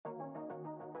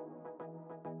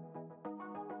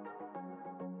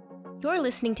You're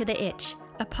listening to The Itch,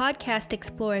 a podcast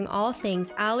exploring all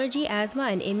things allergy, asthma,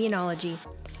 and immunology.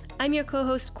 I'm your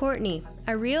co-host, Courtney,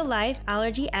 a real-life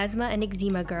allergy, asthma, and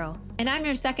eczema girl. And I'm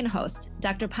your second host,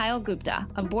 Dr. Payal Gupta,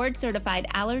 a board-certified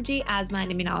allergy, asthma,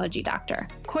 and immunology doctor.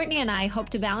 Courtney and I hope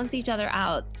to balance each other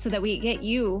out so that we get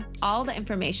you all the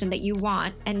information that you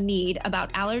want and need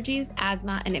about allergies,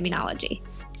 asthma, and immunology.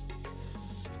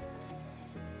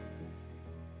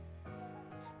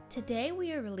 Today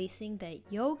we are releasing the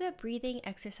Yoga Breathing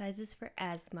Exercises for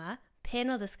Asthma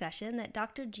panel discussion that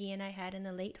Dr. G and I had in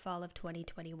the late fall of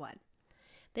 2021.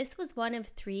 This was one of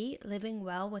 3 Living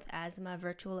Well with Asthma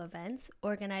virtual events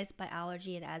organized by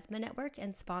Allergy and Asthma Network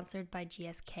and sponsored by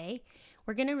GSK.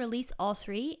 We're going to release all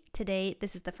 3. Today,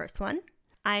 this is the first one.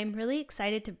 I'm really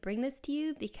excited to bring this to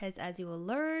you because, as you will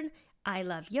learn, I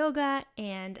love yoga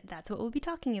and that's what we'll be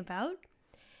talking about.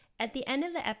 At the end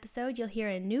of the episode, you'll hear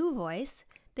a new voice.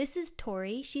 This is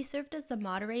Tori. She served as the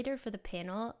moderator for the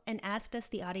panel and asked us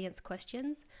the audience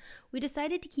questions. We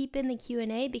decided to keep in the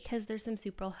Q&A because there's some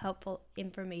super helpful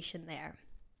information there.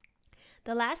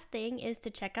 The last thing is to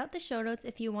check out the show notes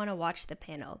if you want to watch the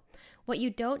panel. What you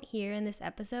don't hear in this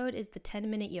episode is the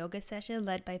 10-minute yoga session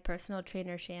led by personal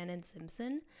trainer Shannon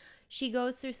Simpson. She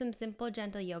goes through some simple,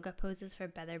 gentle yoga poses for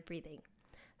better breathing.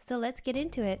 So let's get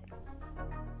into it.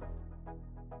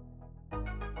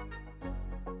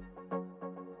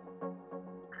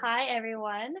 Hi,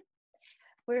 everyone.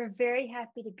 We're very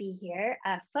happy to be here.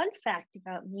 A fun fact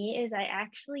about me is I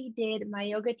actually did my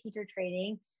yoga teacher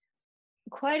training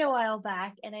quite a while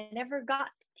back, and I never got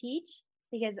to teach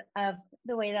because of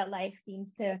the way that life seems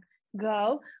to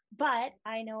go. But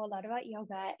I know a lot about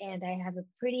yoga, and I have a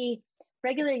pretty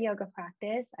regular yoga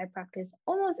practice. I practice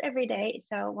almost every day,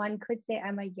 so one could say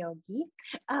I'm a yogi.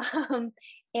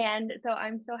 And so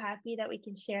I'm so happy that we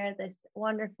can share this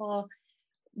wonderful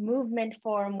movement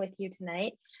form with you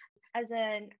tonight. As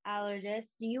an allergist,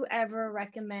 do you ever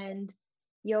recommend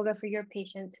yoga for your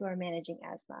patients who are managing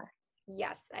asthma?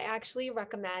 Yes, I actually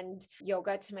recommend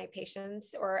yoga to my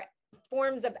patients or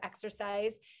forms of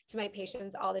exercise to my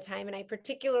patients all the time. And I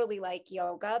particularly like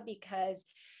yoga because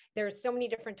there's so many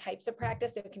different types of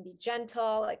practice. It can be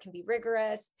gentle, it can be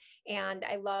rigorous. And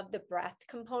I love the breath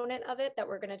component of it that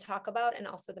we're going to talk about, and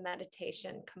also the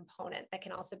meditation component that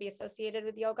can also be associated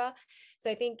with yoga.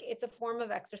 So I think it's a form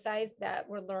of exercise that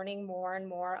we're learning more and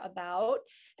more about,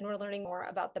 and we're learning more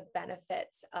about the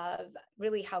benefits of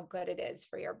really how good it is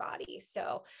for your body.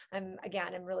 So I'm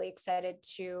really excited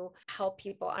to help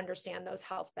people understand those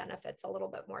health benefits a little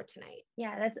bit more tonight.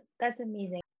 Yeah, that's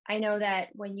amazing. I know that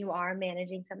when you are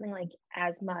managing something like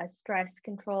asthma, stress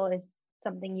control is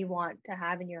something you want to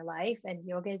have in your life. And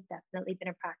yoga has definitely been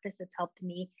a practice that's helped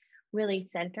me really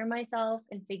center myself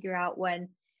and figure out when,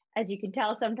 as you can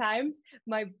tell, sometimes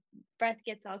my breath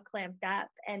gets all clamped up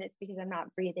and it's because I'm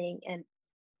not breathing. And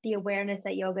the awareness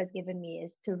that yoga has given me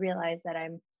is to realize that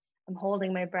I'm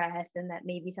holding my breath and that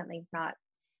maybe something's not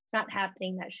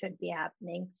happening that should be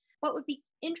happening. What would be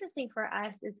interesting for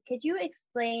us is, could you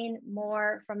explain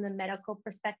more from the medical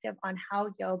perspective on how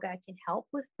yoga can help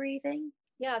with breathing?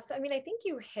 Yeah. So, I think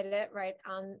you hit it right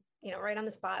on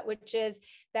the spot, which is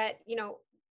that,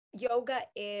 yoga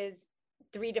is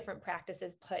 3 different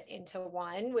practices put into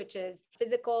one, which is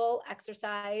physical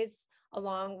exercise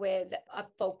along with a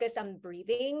focus on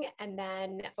breathing and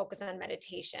then focus on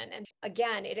meditation. And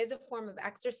again, it is a form of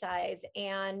exercise.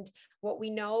 And what we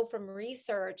know from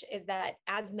research is that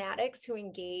asthmatics who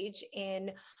engage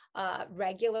in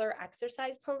regular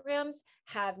exercise programs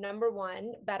have, number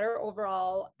 1, better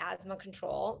overall asthma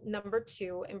control. Number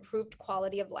 2, improved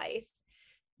quality of life.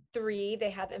 3, they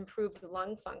have improved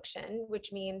lung function,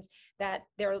 which means that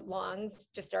their lungs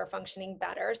just are functioning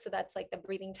better. So that's like the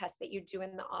breathing test that you do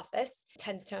in the office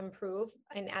tends to improve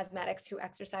in asthmatics who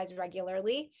exercise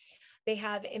regularly. They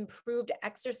have improved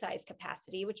exercise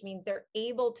capacity, which means they're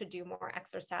able to do more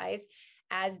exercise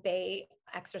as they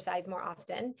exercise more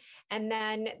often. And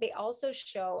then they also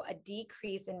show a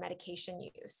decrease in medication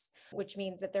use, which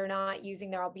means that they're not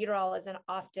using their albuterol as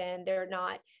often.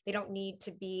 They don't need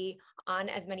to be on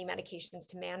as many medications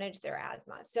to manage their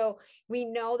asthma. So we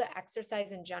know that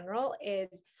exercise in general is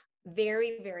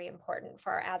very, very important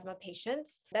for our asthma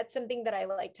patients. That's something that I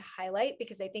like to highlight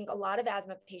because I think a lot of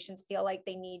asthma patients feel like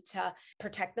they need to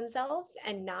protect themselves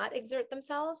and not exert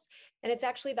themselves. And it's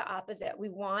actually the opposite. We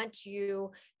want you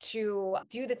to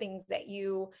do the things that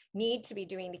you need to be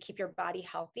doing to keep your body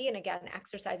healthy. And again,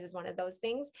 exercise is one of those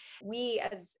things. We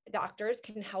as doctors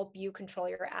can help you control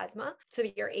your asthma so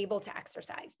that you're able to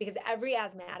exercise, because every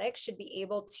asthmatic should be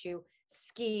able to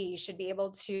ski, should be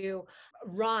able to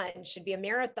run, should be a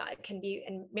marathon, can be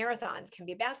in marathons, can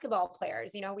be basketball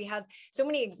players. We have so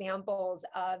many examples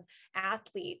of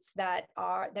athletes that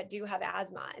do have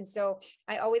asthma. And so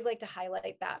I always like to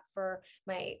highlight that for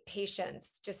my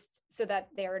patients, just so that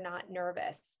they're not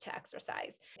nervous to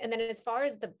exercise. And then as far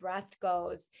as the breath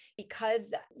goes,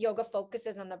 because yoga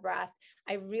focuses on the breath,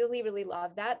 I really, really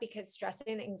love that, because stress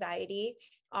and anxiety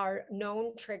are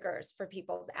known triggers for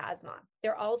people's asthma.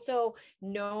 They're also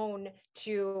known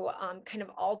to kind of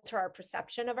alter our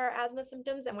perception of our asthma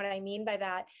symptoms. And what I mean by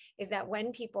that is that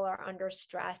when people are under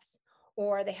stress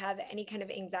or they have any kind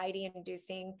of anxiety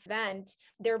inducing event,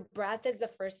 their breath is the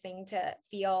first thing to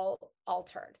feel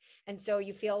altered. And so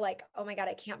you feel like, oh my God,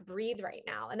 I can't breathe right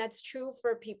now. And that's true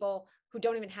for people who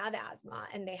don't even have asthma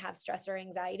and they have stress or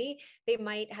anxiety. They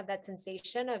might have that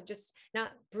sensation of just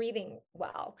not breathing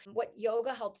well. What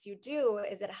yoga helps you do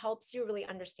is it helps you really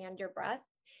understand your breath.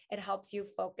 It helps you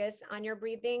focus on your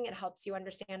breathing. It helps you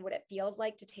understand what it feels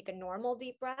like to take a normal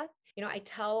deep breath. I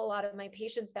tell a lot of my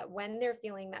patients that when they're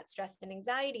feeling that stress and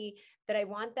anxiety, that I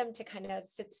want them to kind of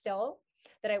sit still,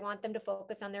 that I want them to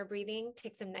focus on their breathing,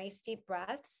 take some nice deep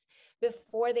breaths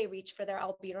before they reach for their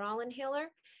albuterol inhaler,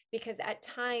 because at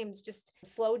times just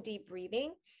slow, deep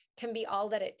breathing can be all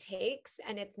that it takes.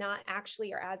 And it's not actually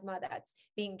your asthma that's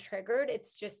being triggered.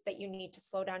 It's just that you need to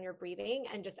slow down your breathing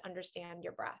and just understand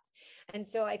your breath. And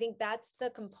so I think that's the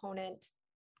component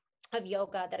of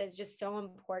yoga that is just so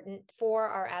important for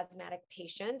our asthmatic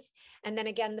patients. And then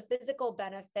again, the physical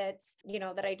benefits,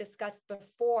 that I discussed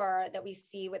before that we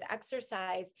see with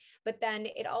exercise, but then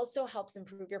it also helps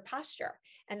improve your posture.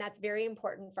 And that's very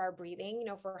important for our breathing.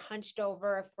 If we're hunched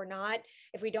over,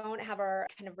 if we don't have our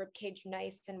kind of rib cage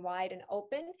nice and wide and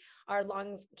open, our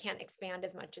lungs can't expand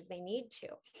as much as they need to.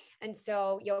 And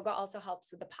so yoga also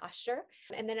helps with the posture.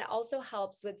 And then it also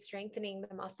helps with strengthening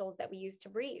the muscles that we use to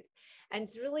breathe. And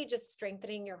it's really just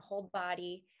strengthening your whole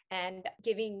body and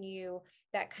giving you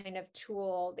that kind of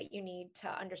tool that you need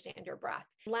to understand your breath.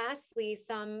 Lastly,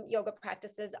 some yoga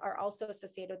practices are also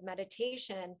associated with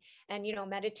meditation. And,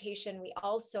 meditation, we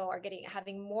also are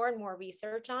having more and more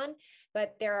research on,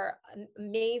 but there are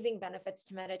amazing benefits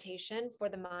to meditation for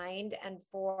the mind and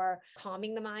for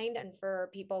calming the mind and for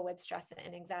people with stress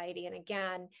and anxiety. And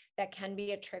again, that can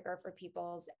be a trigger for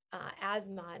people's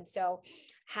asthma. And so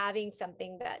having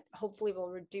something that hopefully will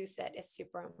reduce it is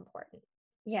super important.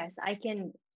 Yes, I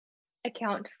can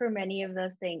account for many of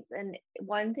those things. And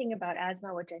one thing about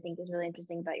asthma, which I think is really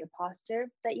interesting about your posture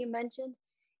that you mentioned,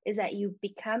 is that you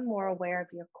become more aware of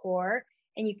your core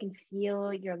and you can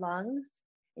feel your lungs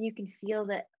and you can feel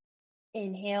the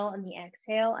inhale and the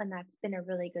exhale. And that's been a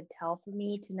really good tell for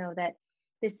me to know that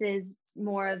this is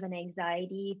more of an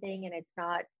anxiety thing and it's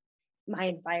not my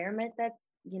environment that's,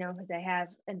 because I have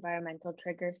environmental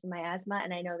triggers for my asthma.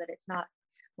 And I know that it's not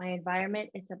my environment,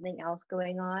 is something else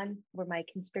going on where my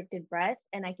constricted breath,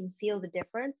 and I can feel the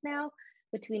difference now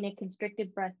between a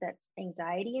constricted breath that's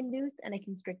anxiety induced and a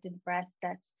constricted breath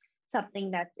that's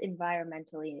something that's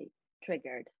environmentally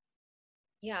triggered.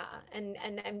 Yeah. And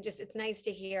it's nice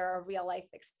to hear a real life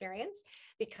experience,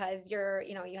 because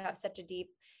you have such a deep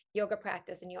yoga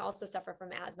practice and you also suffer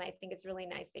from asthma. I think it's really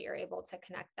nice that you're able to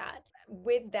connect that.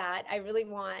 With that, I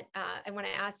want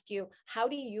to ask you, how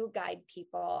do you guide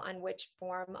people on which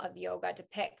form of yoga to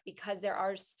pick? Because there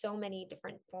are so many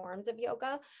different forms of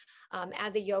yoga.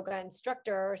 As a yoga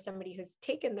instructor or somebody who's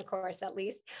taken the course, at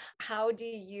least, how do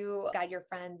you guide your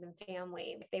friends and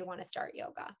family if they want to start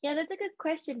yoga? Yeah, that's a good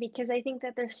question, because I think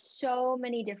that there's so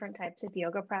many different types of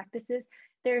yoga practices.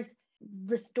 There's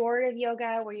restorative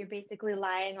yoga where you're basically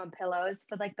lying on pillows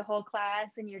for like the whole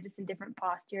class and you're just in different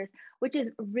postures, which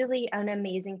is really an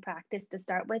amazing practice to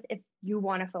start with if you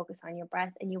want to focus on your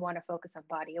breath and you want to focus on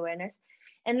body awareness.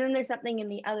 And then there's something in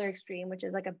the other extreme, which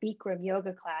is like a Bikram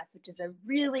yoga class, which is a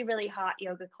really, really hot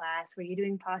yoga class where you're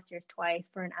doing postures twice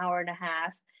for an hour and a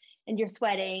half and you're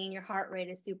sweating and your heart rate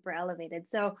is super elevated.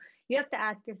 So you have to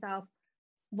ask yourself,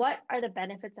 what are the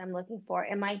benefits I'm looking for?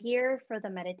 Am I here for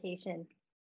the meditation?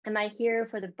 Am I here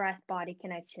for the breath body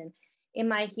connection?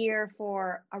 Am I here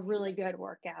for a really good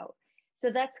workout? So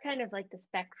that's kind of like the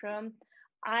spectrum.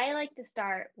 I like to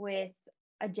start with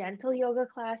a gentle yoga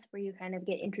class where you kind of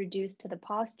get introduced to the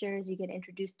postures, you get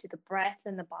introduced to the breath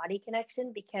and the body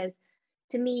connection, because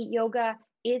to me, yoga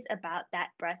is about that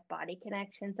breath body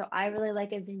connection. So I really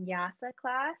like a vinyasa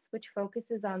class, which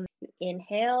focuses on you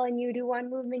inhale and you do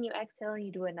one movement, you exhale and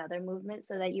you do another movement,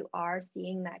 so that you are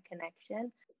seeing that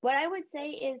connection. What I would say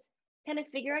is kind of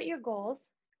figure out your goals.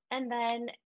 And then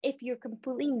if you're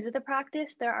completely new to the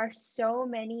practice, there are so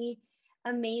many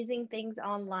amazing things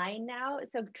online now.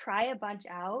 So try a bunch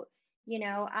out.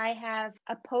 I have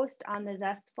a post on the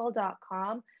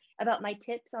zestful.com about my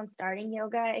tips on starting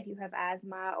yoga if you have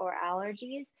asthma or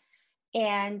allergies.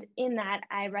 And in that,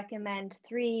 I recommend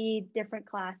 3 different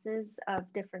classes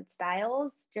of different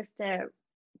styles just to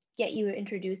get you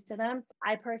introduced to them.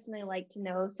 I personally like to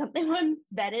know something once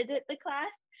vetted at the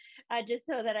class, just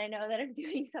so that I know that I'm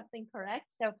doing something correct.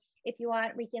 So if you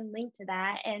want, we can link to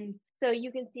that. And so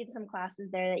you can see some classes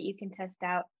there that you can test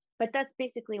out. But that's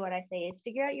basically what I say is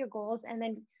figure out your goals and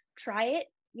then try it.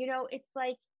 It's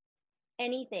like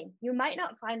anything. You might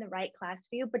not find the right class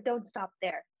for you, but don't stop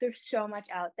there. There's so much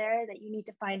out there that you need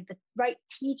to find the right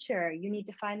teacher. You need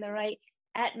to find the right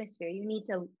atmosphere. You need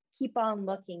to keep on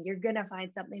looking. You're going to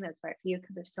find something that's right for you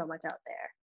because there's so much out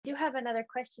there. I do have another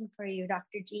question for you,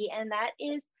 Dr. G, and that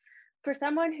is for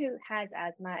someone who has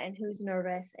asthma and who's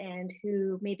nervous and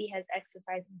who maybe has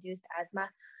exercise-induced asthma,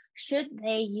 should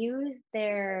they use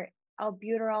their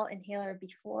albuterol inhaler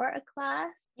before a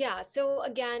class? Yeah. So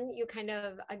again, you kind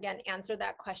of answer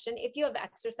that question. If you have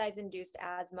exercise induced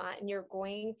asthma and you're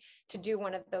going to do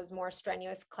one of those more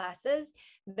strenuous classes,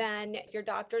 then if your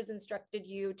doctor's instructed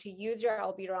you to use your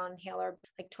albuterol inhaler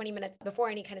like 20 minutes before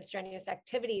any kind of strenuous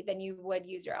activity, then you would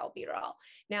use your albuterol.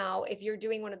 Now, if you're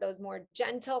doing one of those more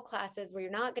gentle classes where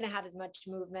you're not going to have as much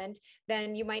movement,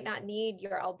 then you might not need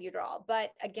your albuterol.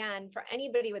 But again, for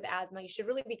anybody with asthma, you should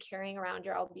really be carrying around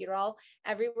your albuterol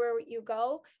everywhere you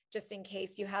go, just in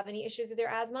case you have any issues with your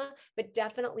asthma, but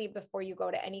definitely before you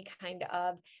go to any kind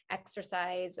of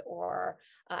exercise or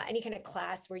any kind of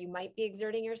class where you might be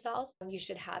exerting yourself, you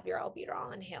should have your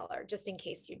albuterol inhaler just in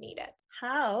case you need it.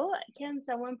 How can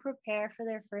someone prepare for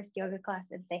their first yoga class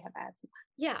if they have asthma?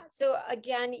 Yeah. So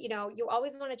again, you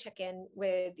always want to check in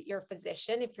with your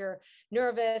physician if you're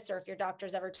nervous or if your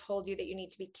doctor's ever told you that you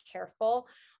need to be careful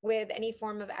with any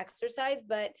form of exercise.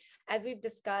 But as we've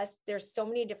discussed, there's so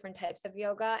many different types of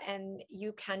yoga and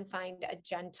you can find a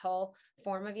gentle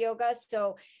form of yoga.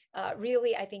 So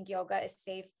really, I think yoga is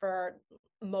safe for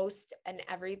most and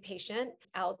every patient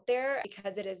out there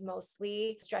because it is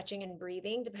mostly stretching and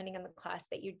breathing depending on the class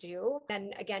that you do.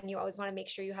 And again, you always want to make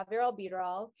sure you have your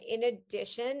albuterol. In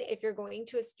addition, if you're going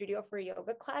to a studio for a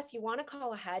yoga class, you want to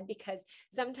call ahead because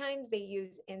sometimes they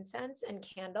use incense and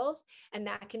candles and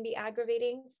that can be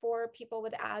aggravating for people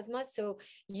with asthma. So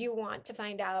you want to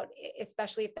find out,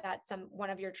 especially if that's one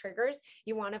of your triggers,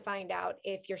 you want to find out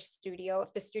if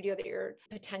the studio that you're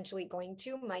potentially going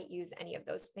to might use any of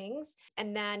those things.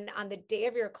 And then on the day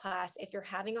of your class, if you're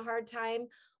having a hard time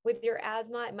with your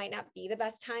asthma, it might not be the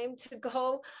best time to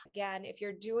go. Again, if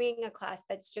you're doing a class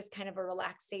that's just kind of a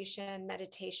relaxation,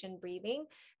 meditation, breathing,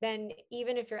 then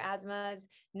even if your asthma is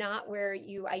not where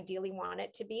you ideally want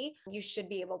it to be, you should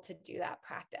be able to do that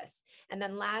practice. And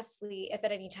then lastly, if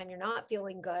at any time you're not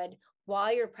feeling good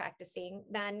while you're practicing,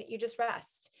 then you just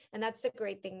rest. And that's the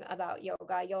great thing about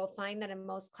yoga. You'll find that in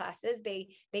most classes, they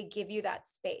give you that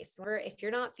space where if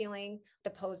you're not feeling the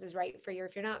pose is right for you,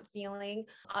 if you're not feeling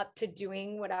up to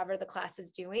doing whatever the class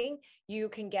is doing, you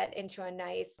can get into a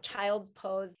nice child's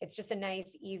pose. It's just a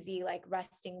nice, easy, like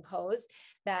resting pose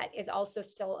that is also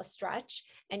still a stretch.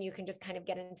 And you can just kind of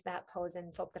get into that pose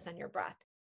and focus on your breath.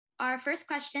 Our first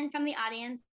question from the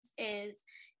audience is,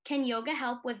 can yoga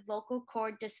help with vocal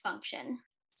cord dysfunction?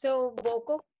 So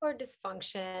vocal cord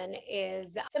dysfunction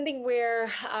is something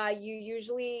where you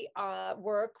usually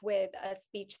work with a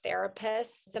speech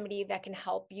therapist, somebody that can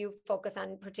help you focus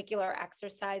on particular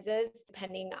exercises,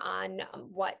 depending on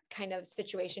what kind of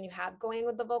situation you have going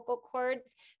with the vocal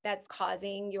cords that's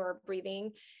causing your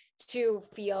breathing to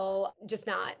feel just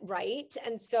not right.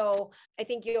 And so I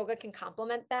think yoga can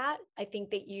complement that. I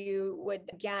think that you would,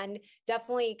 again,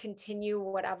 definitely continue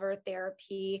whatever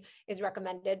therapy is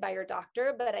recommended by your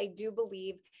doctor. But I do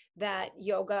believe that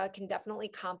yoga can definitely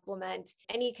complement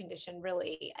any condition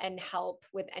really and help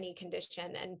with any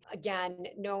condition. And again,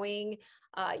 knowing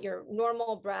your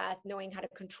normal breath, knowing how to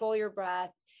control your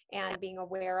breath, and being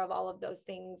aware of all of those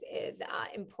things is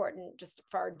important just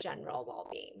for our general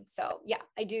well-being. So yeah,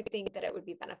 I do think that it would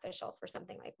be beneficial for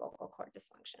something like vocal cord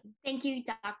dysfunction. Thank you,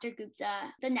 Dr. Gupta.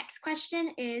 The next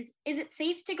question is it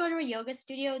safe to go to a yoga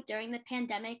studio during the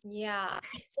pandemic? Yeah.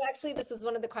 So actually, this was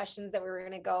one of the questions that we were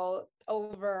going to go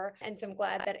over. And so I'm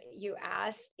glad that you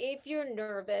asked. If you're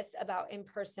nervous about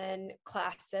in-person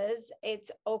classes,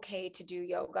 it's okay to do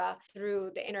yoga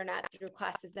through the internet, through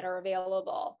classes that are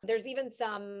available. There's even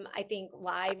some, I think,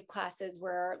 live classes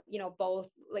where, both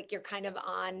like you're kind of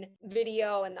on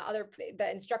video and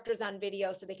the instructor's on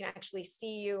video so they can actually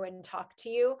see you and talk to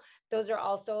you. Those are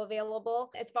also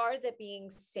available. As far as it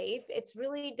being safe, it's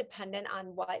really dependent on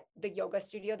what the yoga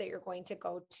studio that you're going to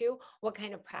go to, what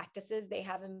kind of practices they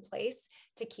have in place.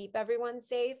 place to keep everyone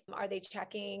safe? Are they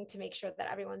checking to make sure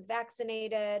that everyone's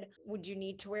vaccinated? Would you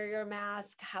need to wear your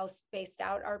mask? How spaced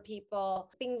out are people?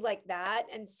 Things like that.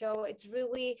 And so it's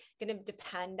really going to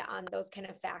depend on those kind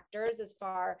of factors as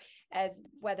far as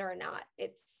whether or not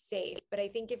it's safe. But I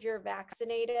think if you're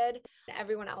vaccinated,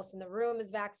 everyone else in the room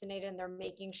is vaccinated, and they're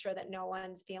making sure that no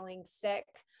one's feeling sick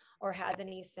or has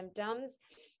any symptoms,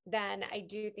 then I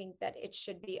do think that it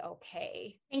should be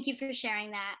okay. Thank you for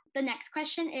sharing that. The next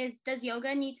question is, does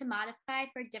yoga need to modify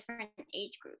for different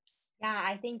age groups? Yeah,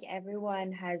 I think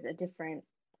everyone has a different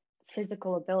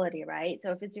physical ability, right?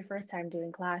 So if it's your first time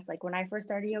doing class, like when I first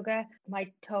started yoga,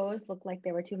 my toes looked like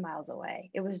they were 2 miles away.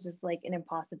 It was just like an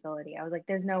impossibility. I was like,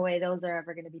 there's no way those are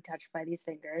ever going to be touched by these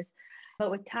fingers. But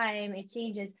with time, it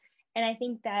changes. And I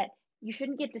think that you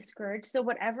shouldn't get discouraged. So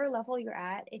whatever level you're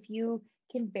at, if you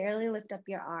can barely lift up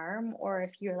your arm, or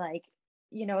if you're like,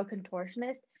 a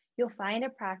contortionist, you'll find a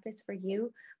practice for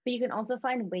you, but you can also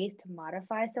find ways to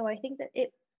modify. So I think that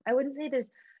I wouldn't say there's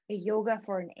a yoga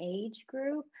for an age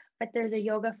group, but there's a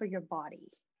yoga for your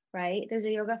body, right? There's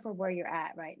a yoga for where you're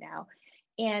at right now.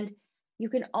 And you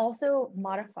can also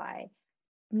modify.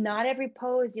 Not every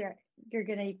pose you're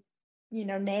gonna,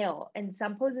 nail. And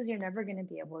some poses you're never gonna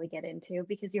be able to get into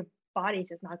because your body's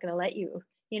just not gonna let you.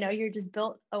 You're just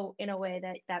built in a way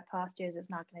that posture is just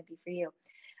not gonna be for you.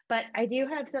 But I do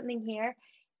have something here,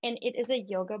 and it is a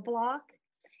yoga block.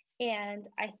 And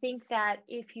I think that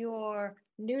if you're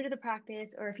new to the practice,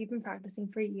 or if you've been practicing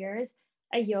for years,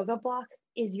 a yoga block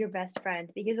is your best friend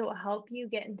because it will help you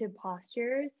get into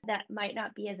postures that might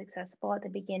not be as accessible at the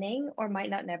beginning, or might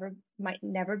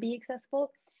never be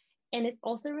accessible. And it's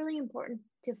also really important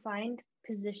to find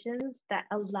positions that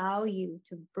allow you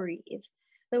to breathe.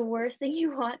 The worst thing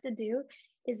you want to do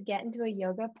is get into a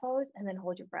yoga pose and then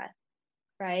hold your breath,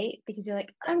 right? Because you're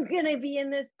like, I'm going to be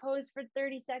in this pose for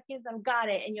 30 seconds. I've got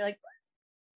it. And you're like,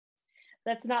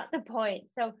 that's not the point.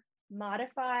 So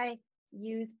modify,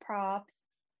 use props,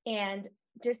 and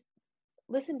just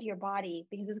listen to your body,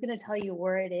 because it's going to tell you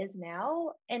where it is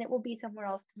now, and it will be somewhere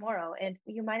else tomorrow. And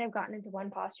you might have gotten into one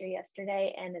posture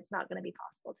yesterday and it's not going to be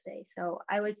possible today. So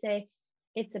I would say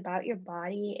it's about your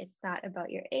body. It's not about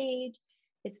your age.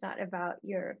 It's not about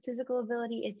your physical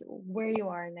ability. It's where you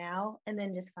are now, and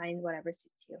then just find whatever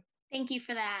suits you. Thank you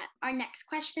for that. Our next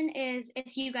question is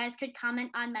if you guys could comment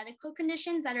on medical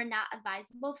conditions that are not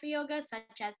advisable for yoga, such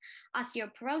as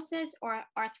osteoporosis or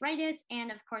arthritis,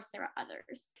 and of course there are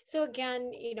others. So again,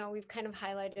 we've kind of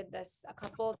highlighted this a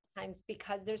couple of times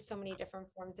because there's so many different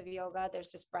forms of yoga. There's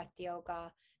just breath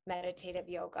yoga, meditative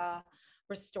yoga,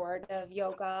 restorative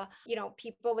yoga.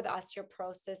 People with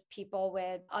osteoporosis, people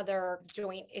with other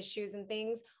joint issues and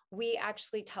things, we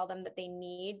actually tell them that they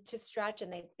need to stretch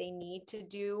and they need to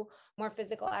do more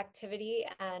physical activity.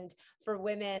 And for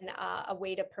women, a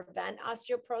way to prevent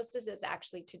osteoporosis is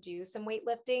actually to do some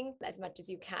weightlifting as much as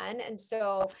you can. And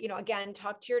so, again,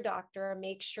 talk to your doctor,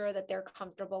 make sure that they're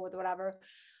comfortable with whatever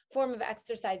form of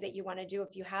exercise that you want to do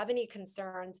if you have any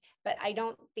concerns. But I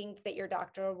don't think that your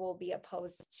doctor will be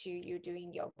opposed to you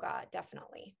doing yoga,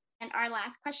 definitely. And our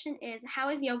last question is, how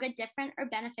is yoga different or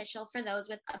beneficial for those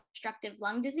with obstructive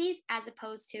lung disease as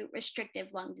opposed to restrictive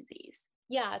lung disease?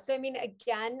 Yeah. So,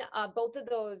 again, both of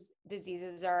those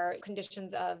diseases are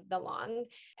conditions of the lung.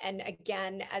 And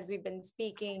again, as we've been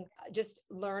speaking, just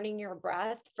learning your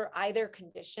breath for either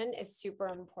condition is super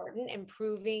important.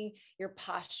 Improving your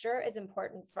posture is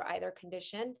important for either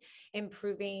condition.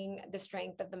 Improving the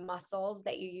strength of the muscles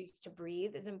that you use to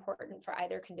breathe is important for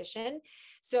either condition.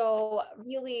 So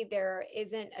really, there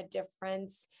isn't a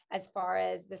difference as far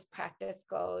as this practice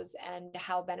goes and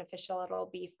how beneficial it'll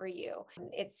be for you.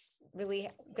 It's really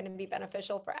going to be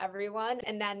beneficial for everyone.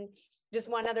 And then just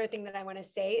one other thing that I want to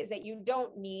say is that you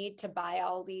don't need to buy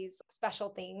all these special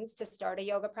things to start a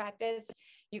yoga practice.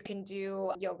 You can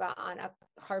do yoga on a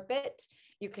carpet.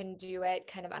 You can do it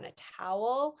kind of on a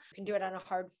towel. You can do it on a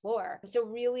hard floor. So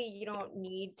really, you don't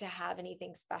need to have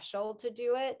anything special to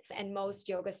do it. And most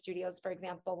yoga studios, for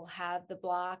example, will have the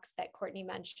blocks that Courtney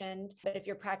mentioned. But if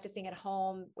you're practicing at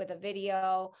home with a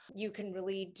video, you can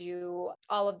really do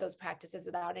all of those practices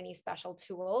without any special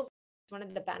tools. One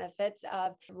of the benefits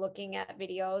of looking at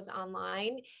videos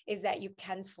online is that you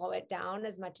can slow it down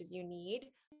as much as you need.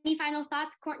 Any final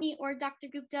thoughts, Courtney or Dr.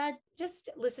 Gupta? Just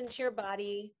listen to your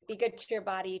body, be good to your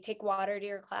body, take water to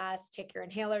your class, take your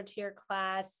inhaler to your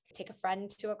class, take a friend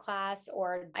to a class.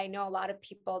 Or I know a lot of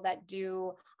people that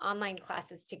do online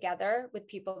classes together with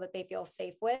people that they feel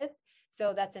safe with.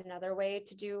 So that's another way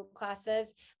to do classes.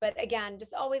 But again,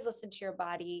 just always listen to your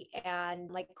body.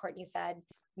 And like Courtney said,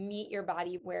 meet your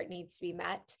body where it needs to be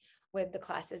met. with the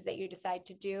classes that you decide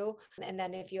to do. And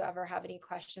then if you ever have any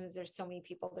questions, there's so many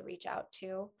people to reach out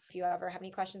to. If you ever have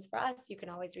any questions for us, you can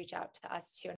always reach out to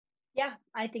us too. Yeah,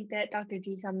 I think that Dr.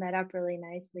 G summed that up really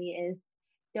nicely is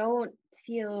don't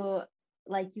feel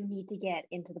like you need to get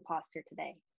into the posture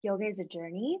today. Yoga is a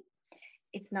journey.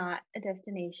 It's not a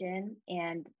destination.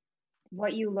 And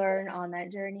what you learn on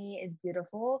that journey is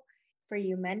beautiful for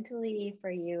you mentally,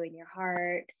 for you in your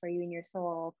heart, for you in your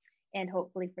soul, and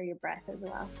hopefully for your breath as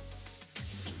well.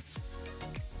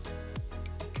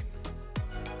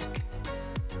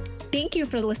 Thank you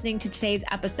for listening to today's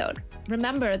episode.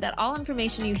 Remember that all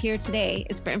information you hear today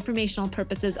is for informational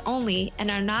purposes only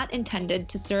and are not intended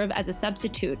to serve as a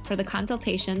substitute for the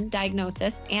consultation,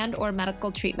 diagnosis, and/or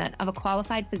medical treatment of a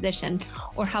qualified physician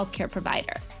or healthcare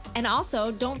provider. And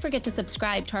also, don't forget to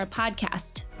subscribe to our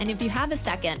podcast. And if you have a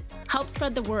second, help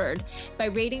spread the word by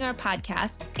rating our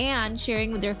podcast and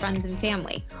sharing with your friends and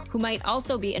family who might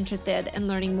also be interested in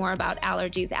learning more about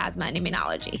allergies, asthma, and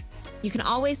immunology. You can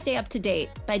always stay up to date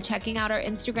by checking out our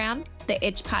Instagram, The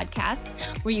Itch Podcast,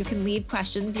 where you can leave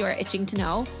questions you are itching to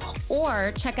know,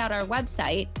 or check out our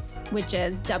website, which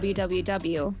is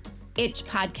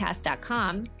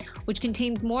www.itchpodcast.com, which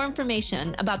contains more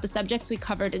information about the subjects we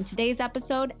covered in today's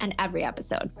episode and every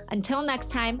episode. Until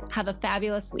next time, have a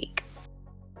fabulous week.